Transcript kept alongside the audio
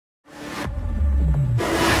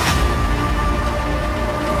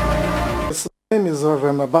My name is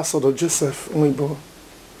Rev.Amb.Joseph N.Nwibo.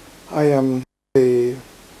 I am the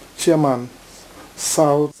chairman,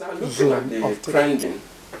 South Zone of trending,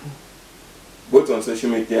 both on social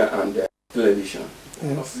media and television,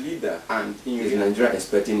 yes, of leader and in Nigeria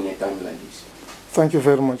expecting a time like this. Thank you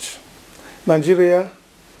very much. Nigeria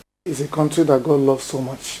is a country that God loves so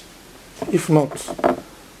much. If not,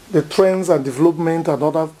 the trends and development and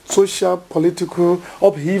other social, political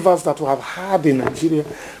upheavals that we have had in Nigeria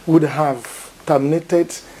would have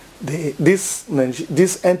terminated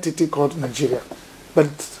this entity called Nigeria. But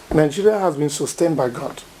Nigeria has been sustained by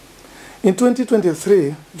God. In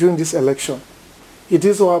 2023, during this election, it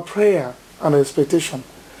is our prayer and expectation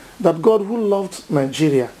that God, who loved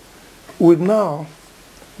Nigeria, will now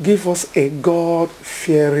give us a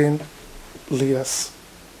God-fearing leaders.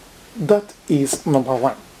 That is number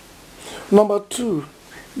one. Number two,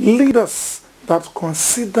 leaders that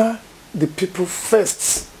consider the people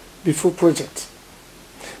first before project.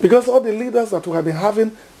 Because all the leaders that we have been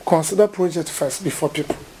having consider project first before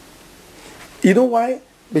people. You know why?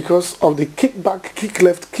 Because of the kick back, kick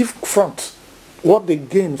left, kick front, what they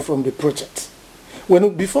gain from the project.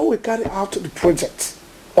 Before we carry out the project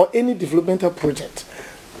or any developmental project,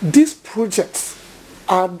 these projects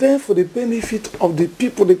are there for the benefit of the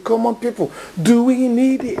people, the common people. Do we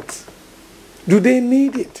need it? Do they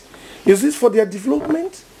need it? Is this for their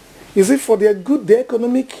development? Is it for their good, their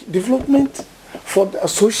economic development, for their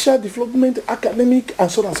social development, academic, and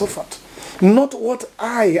so on and so forth? Not what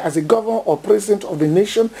I, as a governor or president of the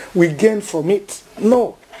nation, will gain from it.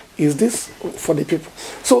 No. Is this for the people?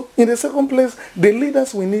 So, in the second place, the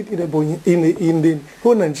leaders we need in the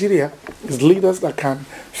whole Nigeria is leaders that can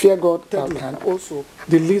fear God, that can also,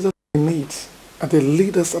 the leaders we need are the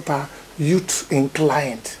leaders that are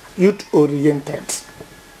youth-inclined, youth-oriented.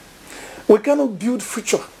 We cannot build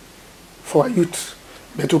future for our youth,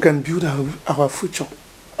 but we can build our future.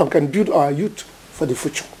 We can build our youth for the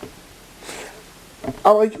future.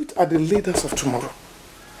 Our youth are the leaders of tomorrow.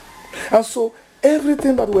 And so,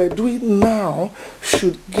 everything that we're doing now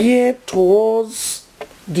should gear towards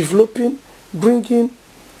developing, bringing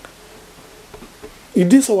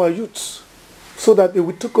this our youth so that they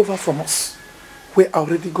will take over from us. We're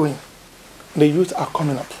already going. The youth are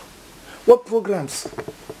coming up. What programs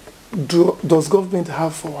does government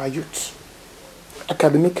have for our youth?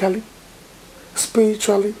 Academically,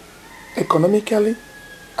 spiritually, economically,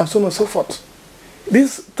 and so on and so forth.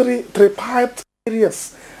 These three tripartite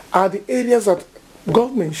areas are the areas that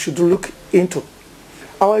government should look into.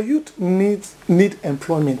 Our youth need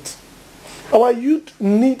employment. Our youth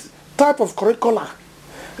need type of curricula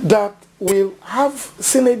that will have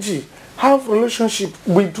synergy, have relationship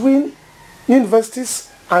between universities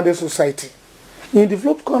and the society. In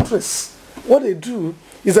developed countries, what they do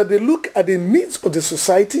is that they look at the needs of the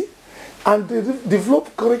society and they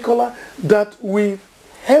develop curricula that will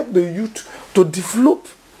help the youth to develop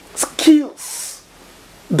skills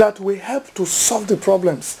that will help to solve the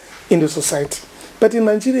problems in the society. But in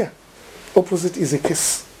Nigeria, opposite is the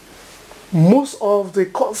case. Most of the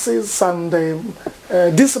courses and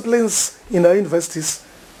the disciplines in our universities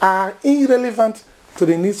are irrelevant to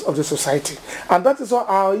the needs of the society. And that is why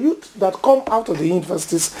our youth that come out of the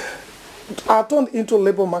universities are turned into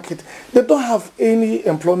labor market. They don't have any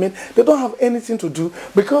employment. They don't have anything to do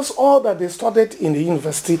because all that they studied in the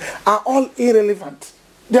university are all irrelevant.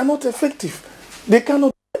 They are not effective. They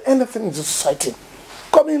cannot do anything in the society.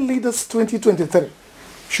 Coming leaders 2023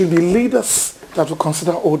 should be leaders that will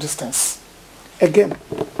consider all these things. Again,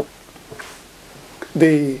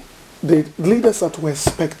 the leaders that we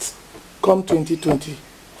expect come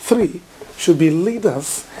 2023 should be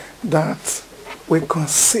leaders that will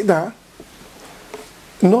consider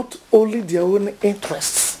not only their own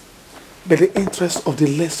interests, but the interests of the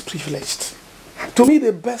less privileged. To me,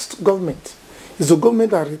 the best government is a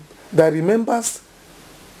government that remembers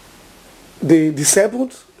the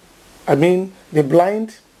disabled, the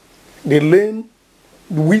blind, the lame,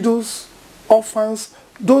 the widows, orphans,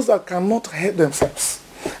 those that cannot help themselves.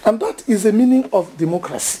 And that is the meaning of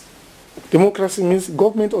democracy. Democracy means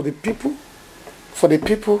government of the people, for the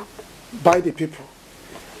people, by the people.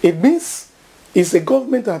 It means it's a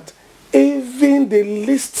government that even the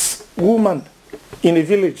least woman in a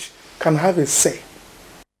village can have a say.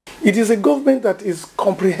 It is a government that is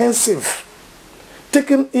comprehensive,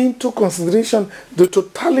 taking into consideration the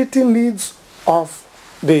totality needs of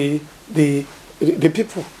the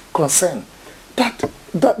people concerned.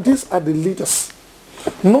 That these are the leaders,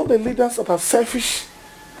 not the leaders that are selfish,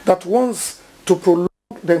 that wants to prolong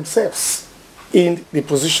themselves in the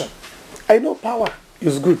position. I know power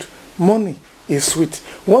is good, money is sweet.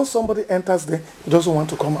 Once somebody enters there, he doesn't want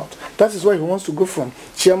to come out. That is why he wants to go from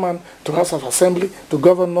chairman to House of Assembly, to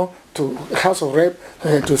governor, to House of Rep,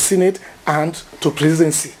 to Senate, and to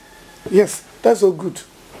presidency. Yes, that's all good.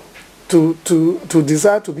 To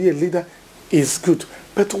desire to be a leader is good.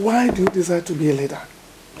 But why do you desire to be a leader?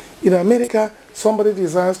 In America, somebody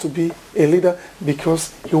desires to be a leader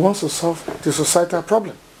because he wants to solve the societal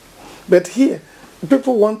problem. But here,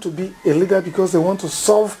 people want to be a leader because they want to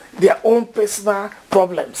solve their own personal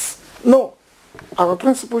problems. No, our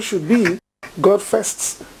principle should be God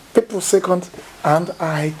first, people second, and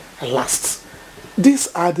I last. These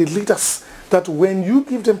are the leaders that when you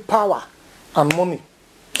give them power and money,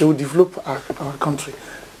 they will develop our country.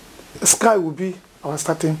 The sky will be our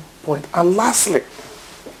starting point. And lastly,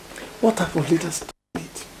 what type of leaders do we need?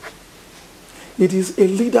 It is a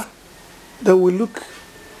leader that will look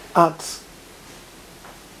at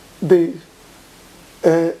the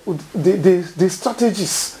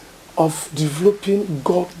strategies of developing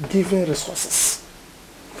God-given resources.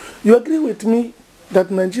 You agree with me that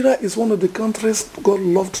Nigeria is one of the countries God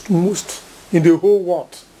loved most in the whole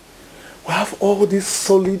world. We have all these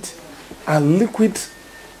solid and liquid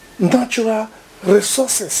natural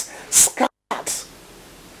resources scattered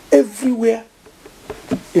everywhere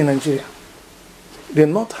in Nigeria. The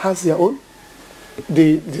north has their own,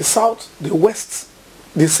 the south, the west,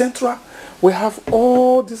 the central. We have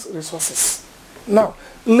all these resources. Now,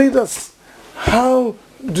 leaders, how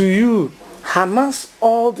do you harness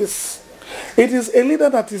all this? It is a leader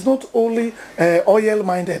that is not only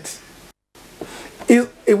oil-minded.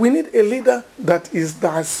 We need a leader that is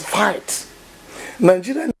diversified.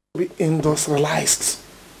 Nigeria needs to be industrialized.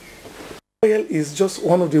 Oil is just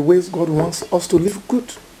one of the ways God wants us to live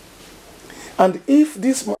good. And if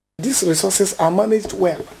these resources are managed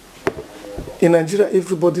well, in Nigeria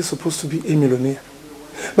everybody is supposed to be a millionaire.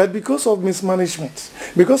 But because of mismanagement,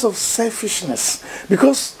 because of selfishness,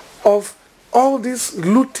 because of all this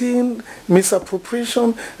looting,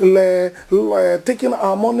 misappropriation, taking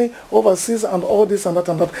our money overseas and all this and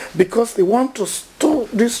that, because they want to store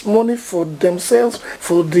this money for themselves,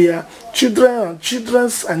 for their children and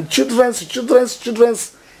children's,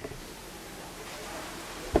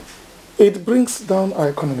 it brings down our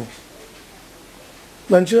economy.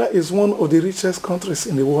 Nigeria is one of the richest countries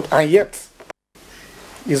in the world, and yet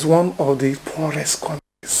is one of the poorest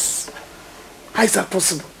countries. How is that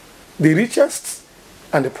possible? The richest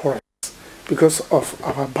and the poorest, because of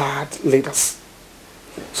our bad leaders.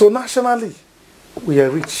 So nationally, we are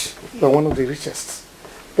rich. We are one of the richest.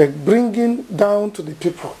 But bringing down to the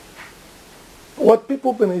people, what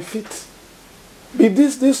people benefit, be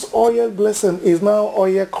this oil blessing is now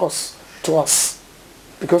oil cost to us,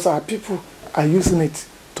 because our people are using it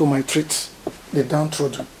to maltreat the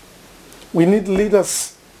downtrodden. We need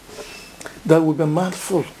leaders that will be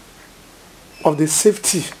mindful of the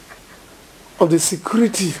safety, of the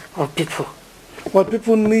security of people. What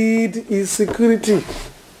people need is security,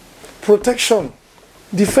 protection,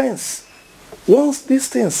 defense. Once these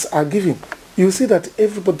things are given, you see that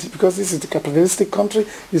everybody, because this is a capitalistic country,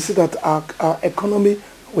 you see that our economy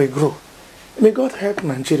will grow. May God help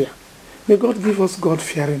Nigeria. May God give us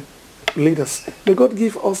God-fearing leaders. May God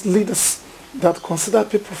give us leaders that consider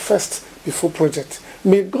people first before project.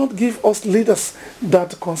 May God give us leaders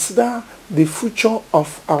that consider the future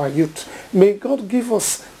of our youth. May God give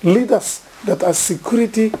us leaders that are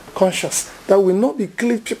security conscious, that will not be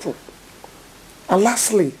killing people. And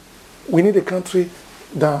lastly, we need a country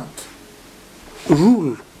that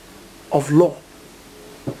rule of law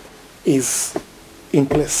is in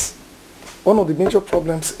place. One of the major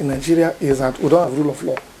problems in Nigeria is that we don't have rule of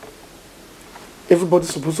law. Everybody's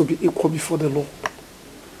supposed to be equal before the law.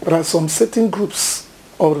 There are some certain groups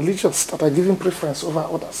or religions that are given preference over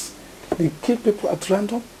others. They kill people at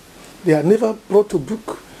random. They are never brought to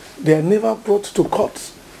book. They are never brought to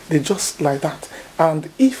court. They just like that. And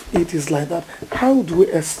if it is like that, how do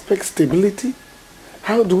we expect stability?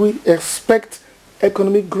 How do we expect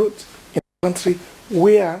economic growth in a country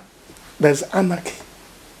where there's anarchy?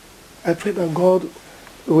 I pray that God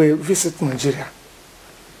will visit Nigeria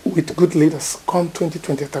with good leaders come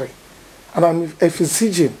 2023. And I'm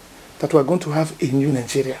envisaging that we're going to have a new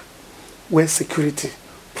Nigeria where security,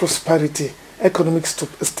 prosperity, economic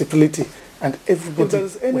stability, and everybody... If there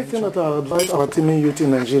is anything that I advise our teeming youth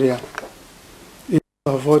in Nigeria, is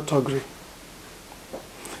to avoid thuggery.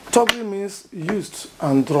 Thuggery means used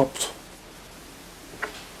and dropped.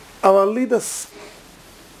 Our leaders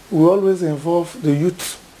will always involve the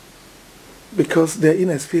youth because they're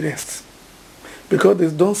inexperienced, because they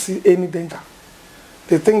don't see any danger.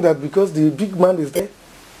 They think that because the big man is there,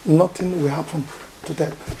 nothing will happen. to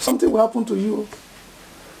them. Something will happen to you.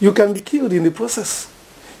 You can be killed in the process.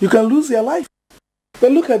 You can lose your life.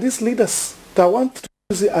 But look at these leaders that want to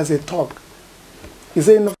use it as a talk. Is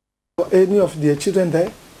there enough for any of their children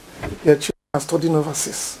there? Their children are studying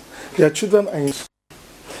overseas. Their children are in school.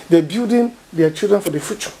 They're building their children for the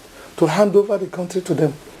future, to hand over the country to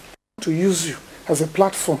them, to use you as a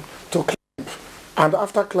platform to climb. And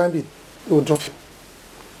after climbing, they will drop you.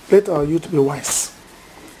 Let our youth be wise.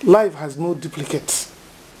 Life has no duplicates.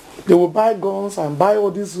 They will buy guns and buy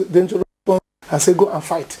all these dangerous weapons and say, go and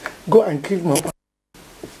fight. Go and kill my wife.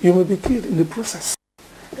 You may be killed in the process.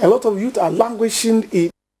 A lot of youth are languishing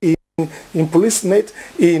in police net,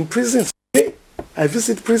 in prisons. I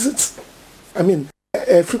visit prisons,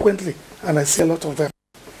 frequently, and I see a lot of them.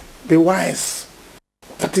 Be wise.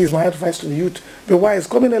 That is my advice to the youth. Be wise.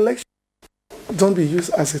 Coming election, don't be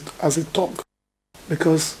used as a talk,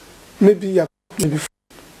 because maybe you may be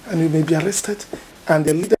and you may be arrested, and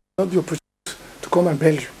the leader will not be opportunity to come and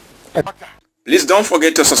bail you. Please don't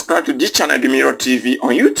forget to subscribe to this channel, The Mirror TV, on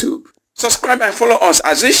YouTube. Subscribe and follow us,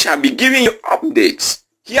 as we shall be giving you updates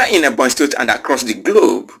here in Ebonyi State and across the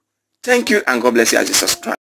globe. Thank you, and God bless you as you subscribe.